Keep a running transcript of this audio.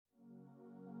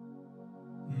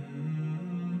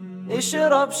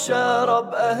اشرب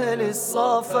شرب أهل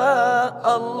الصفا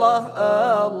الله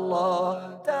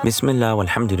الله. Bismillah,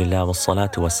 walhamdulillah,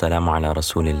 wassalatu wassalamu ala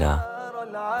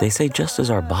rasulillah. They say just as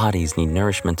our bodies need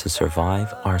nourishment to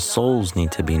survive, our souls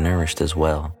need to be nourished as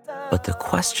well. But the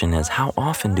question is, how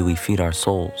often do we feed our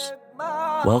souls?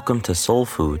 Welcome to Soul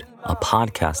Food, a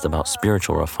podcast about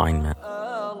spiritual refinement.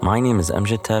 My name is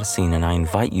Amjad Tarsin, and I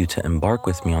invite you to embark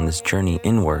with me on this journey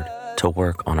inward to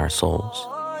work on our souls.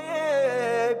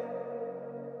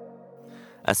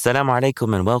 Assalamu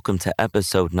alaikum and welcome to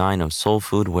episode 9 of Soul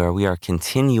Food, where we are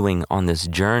continuing on this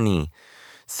journey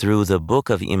through the book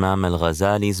of Imam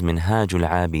al-Ghazali's Minhaj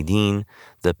al-Abidin,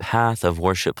 the path of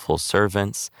worshipful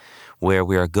servants, where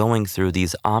we are going through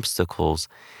these obstacles.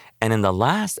 And in the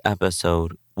last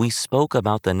episode, we spoke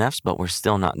about the nafs, but we're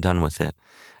still not done with it.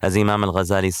 As Imam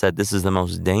al-Ghazali said, this is the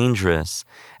most dangerous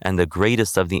and the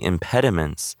greatest of the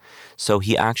impediments. So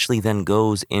he actually then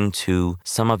goes into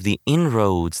some of the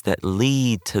inroads that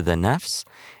lead to the nafs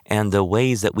and the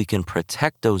ways that we can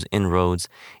protect those inroads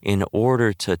in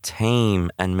order to tame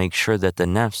and make sure that the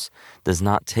nafs does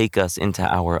not take us into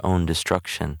our own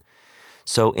destruction.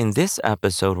 So in this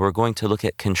episode, we're going to look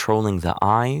at controlling the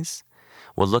eyes.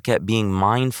 We'll look at being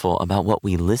mindful about what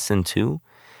we listen to.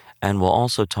 And we'll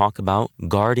also talk about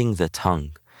guarding the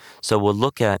tongue. So we'll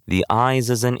look at the eyes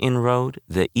as an inroad,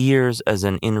 the ears as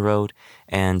an inroad,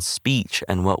 and speech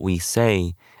and what we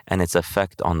say and its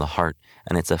effect on the heart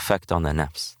and its effect on the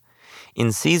nafs.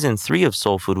 In season 3 of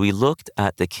Soul Food, we looked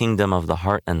at the kingdom of the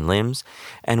heart and limbs,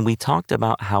 and we talked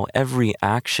about how every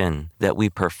action that we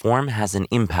perform has an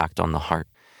impact on the heart.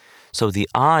 So the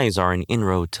eyes are an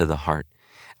inroad to the heart.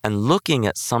 And looking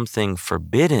at something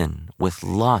forbidden with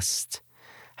lust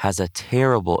has a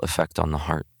terrible effect on the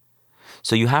heart.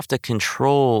 So you have to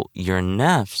control your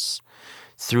nafs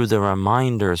through the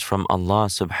reminders from Allah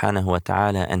subhanahu wa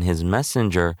ta'ala and His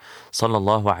Messenger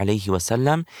sallallahu alayhi wa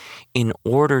sallam in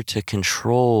order to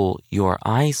control your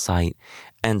eyesight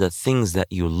and the things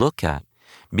that you look at.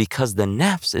 Because the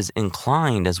nafs is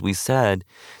inclined, as we said,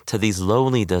 to these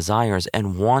lowly desires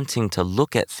and wanting to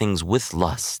look at things with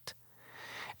lust.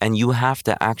 And you have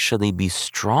to actually be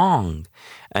strong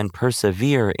and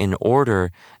persevere in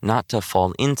order not to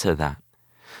fall into that.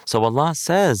 So Allah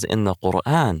says in the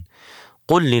Quran,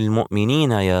 قُلْ لِلْمُؤْمِنِينَ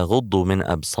يَغُضُّوا مِنْ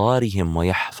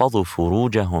أَبْصَارِهِمْ وَيَحْفَظُوا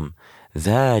فُرُوجَهُمْ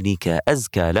ذَلِكَ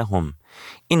أَزْكَى لَهُمْ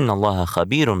إِنَّ اللَّهَ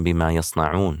خَبِيرٌ بِمَا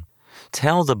يَصْنَعُونَ.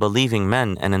 Tell the believing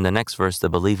men, and in the next verse, the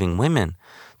believing women,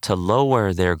 to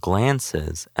lower their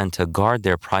glances and to guard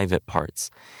their private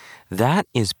parts. That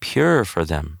is pure for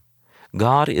them.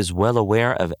 God is well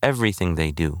aware of everything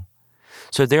they do.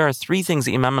 So there are 3 things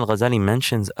Imam al-Ghazali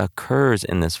mentions occurs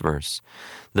in this verse.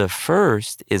 The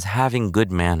first is having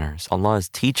good manners. Allah is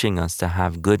teaching us to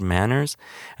have good manners,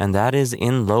 and that is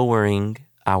in lowering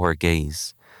our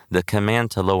gaze, the command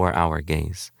to lower our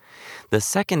gaze. The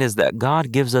second is that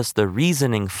God gives us the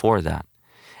reasoning for that.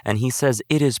 And He says,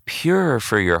 it is pure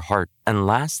for your heart. And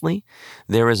lastly,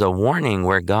 there is a warning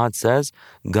where God says,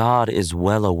 God is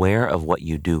well aware of what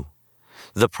you do.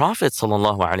 The Prophet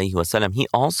ﷺ, he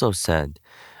also said,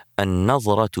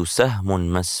 النظرة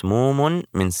سهم مسموم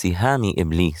من سهام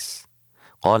إبليس.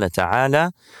 قال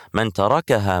تعالى: من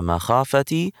تركها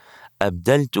مخافتي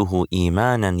أبدلته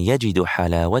إيمانا يجد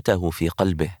حلاوته في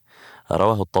قلبه.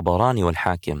 رواه الطبراني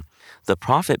والحاكم. The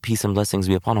Prophet, peace and blessings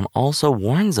be upon him, also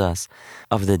warns us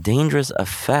of the dangerous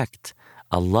effect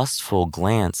a lustful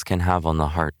glance can have on the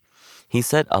heart. He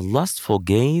said, a lustful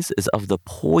gaze is of the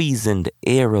poisoned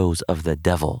arrows of the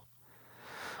devil.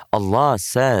 Allah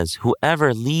says,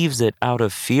 whoever leaves it out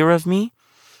of fear of me,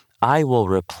 I will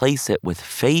replace it with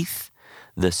faith,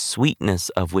 the sweetness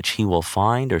of which he will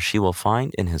find or she will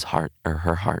find in his heart or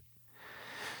her heart.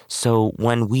 So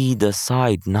when we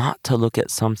decide not to look at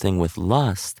something with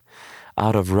lust,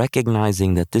 out of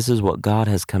recognizing that this is what God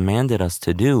has commanded us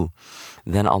to do,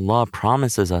 then Allah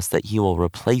promises us that He will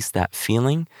replace that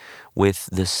feeling with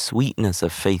the sweetness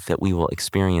of faith that we will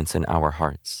experience in our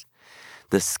hearts.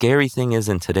 The scary thing is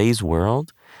in today's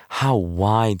world, how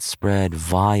widespread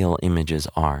vile images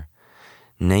are.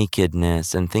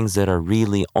 Nakedness and things that are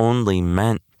really only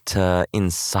meant to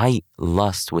incite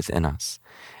lust within us.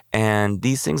 And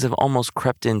these things have almost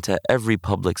crept into every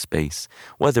public space,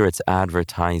 whether it's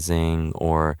advertising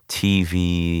or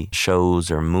TV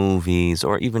shows or movies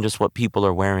or even just what people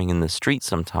are wearing in the street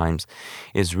sometimes,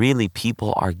 is really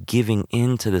people are giving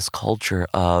into this culture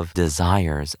of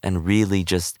desires and really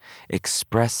just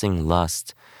expressing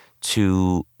lust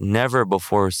to never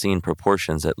before seen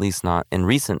proportions, at least not in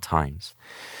recent times.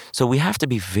 So we have to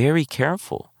be very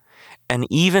careful. And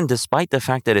even despite the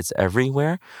fact that it's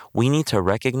everywhere, we need to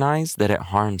recognize that it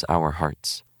harms our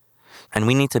hearts. And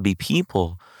we need to be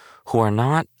people who are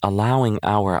not allowing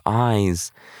our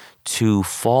eyes to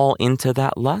fall into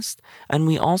that lust. And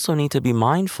we also need to be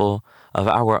mindful of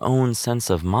our own sense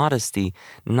of modesty,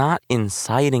 not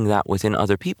inciting that within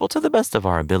other people to the best of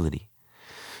our ability.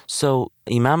 So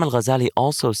Imam al-Ghazali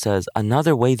also says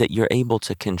another way that you're able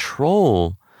to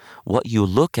control what you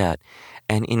look at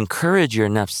and encourage your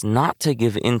nafs not to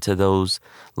give in to those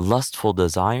lustful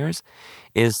desires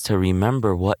is to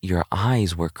remember what your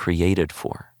eyes were created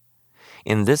for.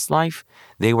 In this life,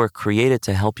 they were created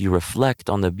to help you reflect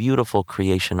on the beautiful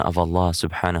creation of Allah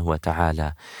subhanahu wa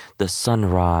ta'ala, the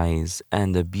sunrise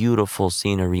and the beautiful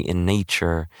scenery in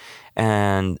nature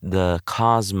and the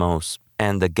cosmos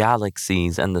and the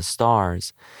galaxies and the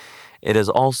stars. It is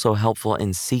also helpful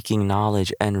in seeking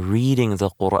knowledge and reading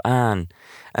the Quran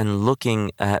and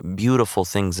looking at beautiful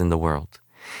things in the world.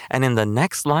 And in the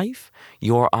next life,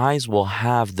 your eyes will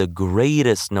have the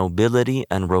greatest nobility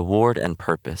and reward and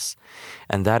purpose.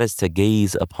 And that is to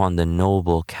gaze upon the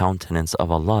noble countenance of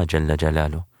Allah Jalla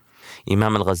Jalaluh.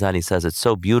 Imam al-Ghazali says it's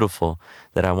so beautiful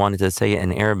that I wanted to say it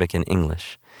in Arabic and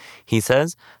English. He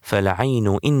says,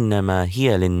 فَالْعَيْنُ إِنَّمَا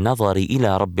هِيَ لِلنَّظَرِ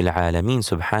إِلَى رَبِّ الْعَالَمِينَ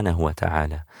سُبْحَانَهُ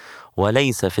وَتَعَالَى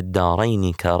وَلَيْسَ فِي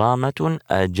الدَّارَيْنِ كَرَامَةٌ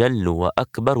أَجَلُّ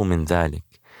وَأَكْبَرُ مِنْ ذَلِكَ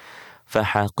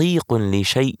فحقيق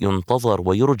لشيء ينتظر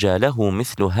ويرجى له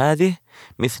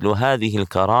مثل هذه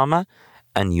الكرامة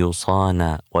أن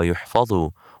يصان ويحفظ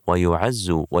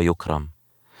ويعز ويكرم.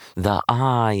 The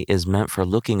eye is meant for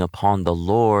looking upon the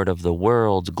Lord of the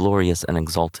worlds, glorious and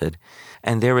exalted.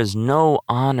 And there is no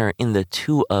honor in the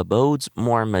two abodes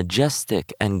more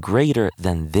majestic and greater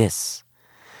than this.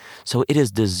 So it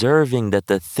is deserving that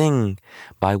the thing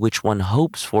by which one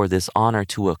hopes for this honor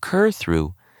to occur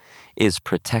through is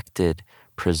protected,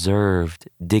 preserved,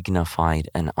 dignified,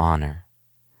 and honored.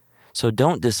 So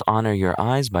don't dishonor your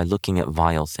eyes by looking at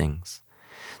vile things.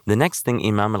 The next thing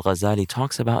Imam al-Ghazali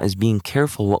talks about is being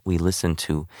careful what we listen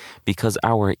to, because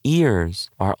our ears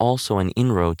are also an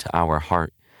inroad to our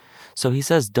heart. So he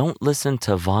says, don't listen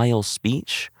to vile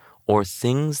speech or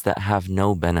things that have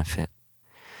no benefit.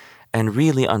 And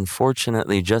really,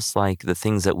 unfortunately, just like the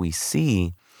things that we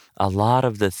see, a lot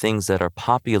of the things that are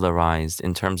popularized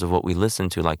in terms of what we listen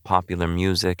to, like popular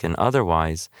music and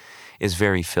otherwise, is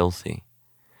very filthy.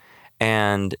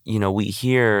 And, we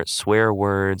hear swear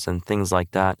words and things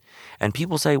like that. And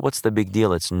people say, what's the big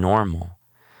deal? It's normal.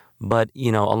 But,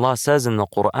 Allah says in the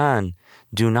Quran,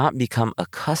 do not become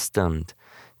accustomed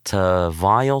to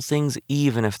vile things,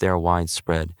 even if they're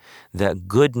widespread. That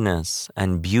goodness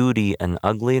and beauty and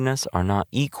ugliness are not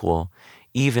equal,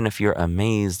 even if you're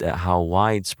amazed at how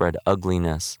widespread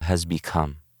ugliness has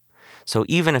become. So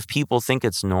even if people think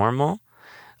it's normal,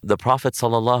 the Prophet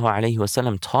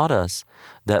ﷺ taught us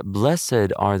that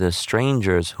blessed are the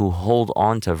strangers who hold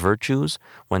on to virtues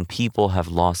when people have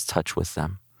lost touch with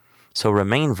them. So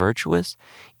remain virtuous,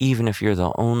 even if you're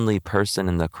the only person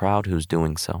in the crowd who's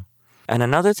doing so. And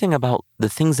another thing about the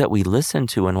things that we listen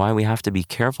to and why we have to be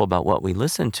careful about what we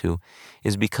listen to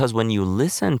is because when you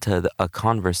listen to a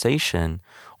conversation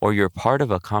or you're part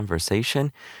of a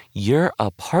conversation, you're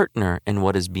a partner in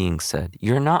what is being said.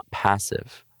 You're not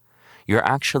passive. You're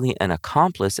actually an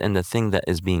accomplice in the thing that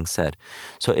is being said.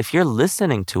 So if you're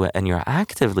listening to it and you're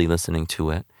actively listening to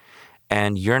it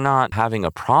and you're not having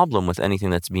a problem with anything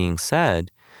that's being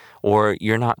said, or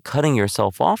you're not cutting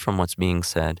yourself off from what's being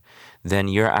said, then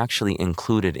you're actually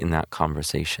included in that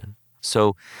conversation.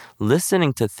 So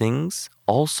listening to things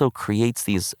also creates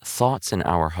these thoughts in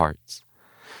our hearts.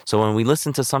 So when we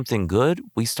listen to something good,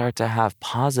 we start to have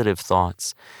positive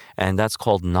thoughts, and that's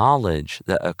called knowledge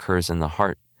that occurs in the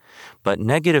heart. But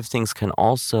negative things can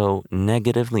also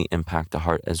negatively impact the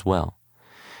heart as well.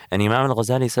 And Imam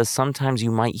al-Ghazali says sometimes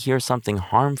you might hear something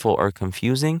harmful or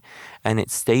confusing and it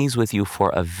stays with you for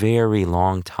a very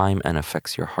long time and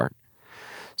affects your heart.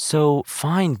 So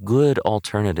find good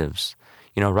alternatives.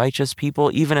 Righteous people,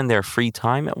 even in their free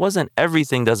time,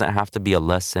 everything doesn't have to be a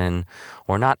lesson,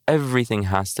 or not everything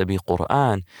has to be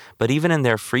Quran, but even in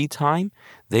their free time,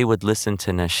 they would listen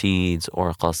to nasheeds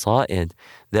or qasa'id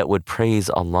that would praise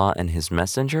Allah and His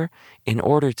Messenger in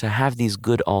order to have these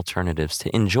good alternatives,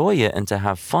 to enjoy it and to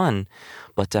have fun,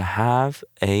 but to have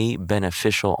a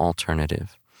beneficial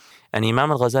alternative. And Imam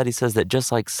al-Ghazali says that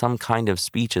just like some kind of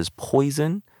speech is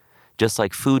poison, just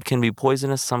like food can be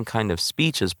poisonous, some kind of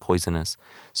speech is poisonous.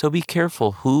 So be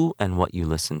careful who and what you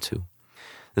listen to.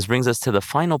 This brings us to the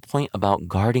final point about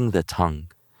guarding the tongue.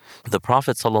 The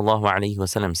Prophet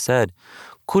ﷺ said,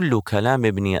 كل كلام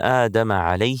ابن آدم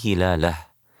عليه لا له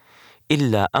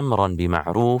إلا أمرا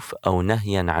بمعروف أو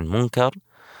نهيا عن منكر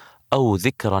أو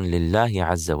ذكرا لله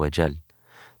عز وجل.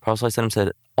 Prophet ﷺ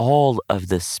said, all of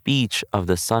the speech of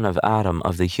the son of Adam,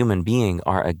 of the human being,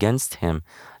 are against him,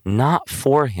 not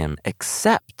for him,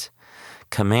 except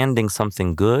commanding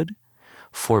something good,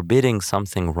 forbidding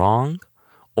something wrong,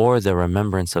 or the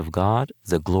remembrance of God,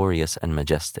 the glorious and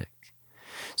majestic.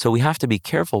 So we have to be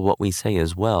careful what we say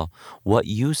as well. What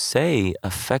you say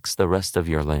affects the rest of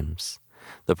your limbs.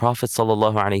 The Prophet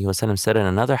ﷺ said in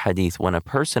another hadith, when a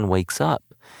person wakes up,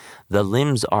 the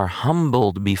limbs are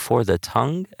humbled before the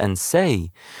tongue and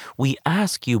say, we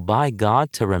ask you by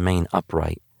God to remain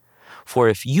upright. For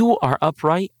if you are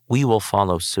upright, we will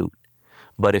follow suit.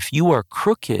 But if you are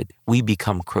crooked, we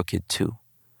become crooked too.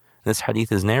 This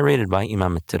hadith is narrated by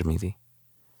Imam al-Tirmidhi.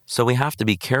 So we have to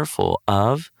be careful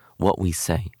of what we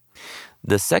say.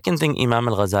 The second thing Imam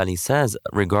al-Ghazali says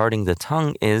regarding the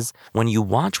tongue is when you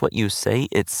watch what you say,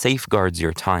 it safeguards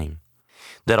your time.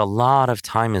 That a lot of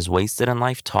time is wasted in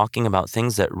life talking about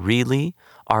things that really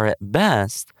are at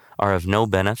best are of no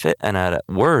benefit and at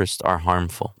worst are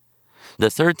harmful. The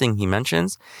third thing he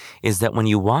mentions is that when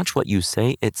you watch what you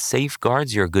say, it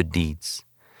safeguards your good deeds.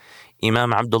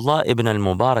 Imam Abdullah ibn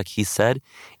al-Mubarak, he said,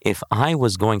 if I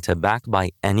was going to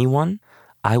backbite anyone,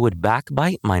 I would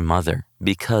backbite my mother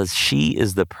because she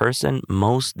is the person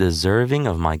most deserving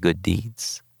of my good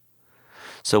deeds.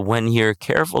 So when you're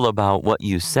careful about what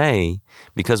you say,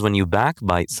 because when you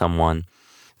backbite someone,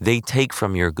 they take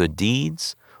from your good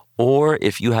deeds, or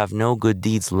if you have no good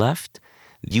deeds left,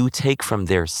 you take from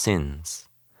their sins.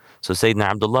 So Sayyidina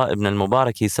Abdullah ibn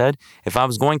al-Mubarak, he said, if I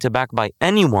was going to backbite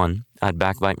anyone, I'd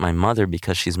backbite my mother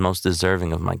because she's most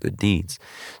deserving of my good deeds.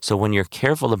 So when you're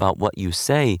careful about what you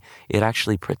say, it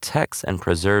actually protects and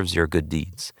preserves your good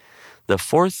deeds. The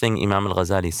fourth thing Imam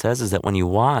al-Ghazali says is that when you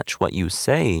watch what you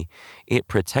say, it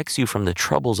protects you from the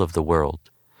troubles of the world.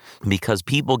 Because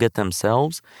people get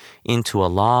themselves into a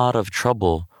lot of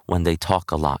trouble when they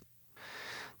talk a lot.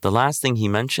 The last thing he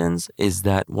mentions is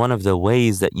that one of the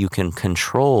ways that you can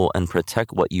control and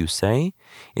protect what you say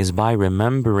is by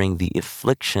remembering the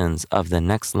afflictions of the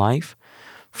next life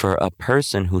for a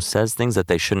person who says things that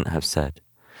they shouldn't have said.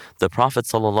 The Prophet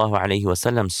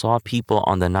ﷺ saw people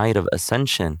on the night of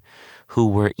Ascension who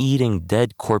were eating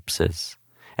dead corpses.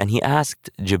 And he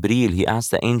asked Jibreel, he asked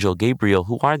the angel Gabriel,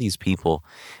 who are these people?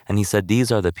 And he said,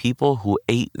 these are the people who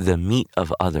ate the meat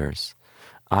of others.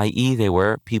 I.e., they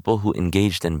were people who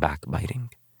engaged in backbiting.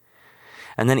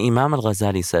 And then Imam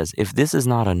al-Ghazali says, if this is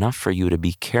not enough for you to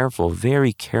be careful,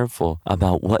 very careful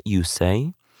about what you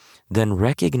say, then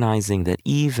recognizing that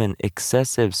even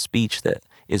excessive speech that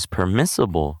is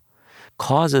permissible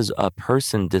causes a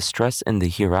person distress in the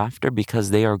hereafter because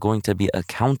they are going to be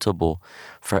accountable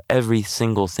for every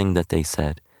single thing that they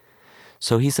said.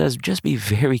 So he says, just be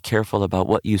very careful about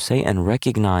what you say and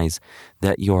recognize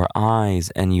that your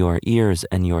eyes and your ears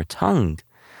and your tongue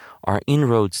are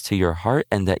inroads to your heart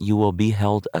and that you will be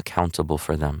held accountable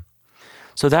for them.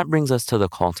 So that brings us to the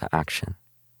call to action.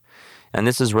 And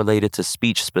this is related to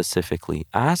speech specifically.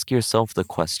 Ask yourself the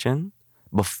question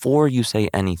before you say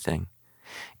anything.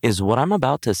 Is what I'm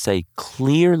about to say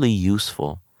clearly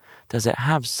useful? Does it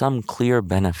have some clear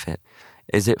benefit?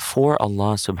 Is it for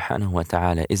Allah subhanahu wa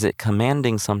ta'ala? Is it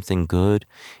commanding something good?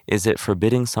 Is it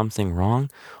forbidding something wrong?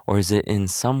 Or is it in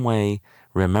some way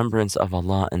remembrance of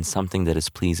Allah and something that is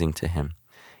pleasing to Him?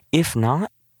 If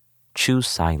not, choose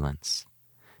silence.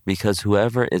 Because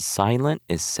whoever is silent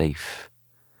is safe.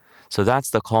 So that's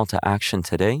the call to action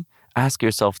today. Ask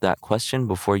yourself that question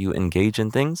before you engage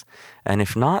in things. And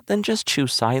if not, then just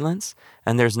choose silence.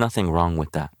 And there's nothing wrong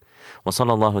with that.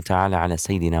 وصلى الله تعالى على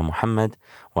سيدنا محمد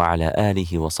وعلى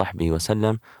آله وصحبه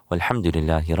وسلم والحمد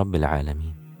لله رب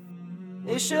العالمين.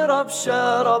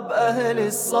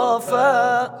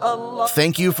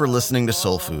 Thank you for listening to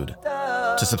Soul Food.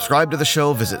 To subscribe to the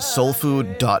show, visit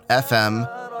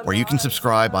soulfood.fm, where you can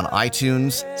subscribe on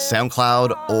iTunes,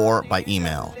 SoundCloud, or by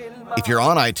email. If you're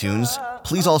on iTunes,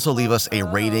 please also leave us a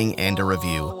rating and a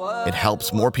review. It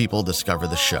helps more people discover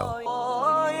the show.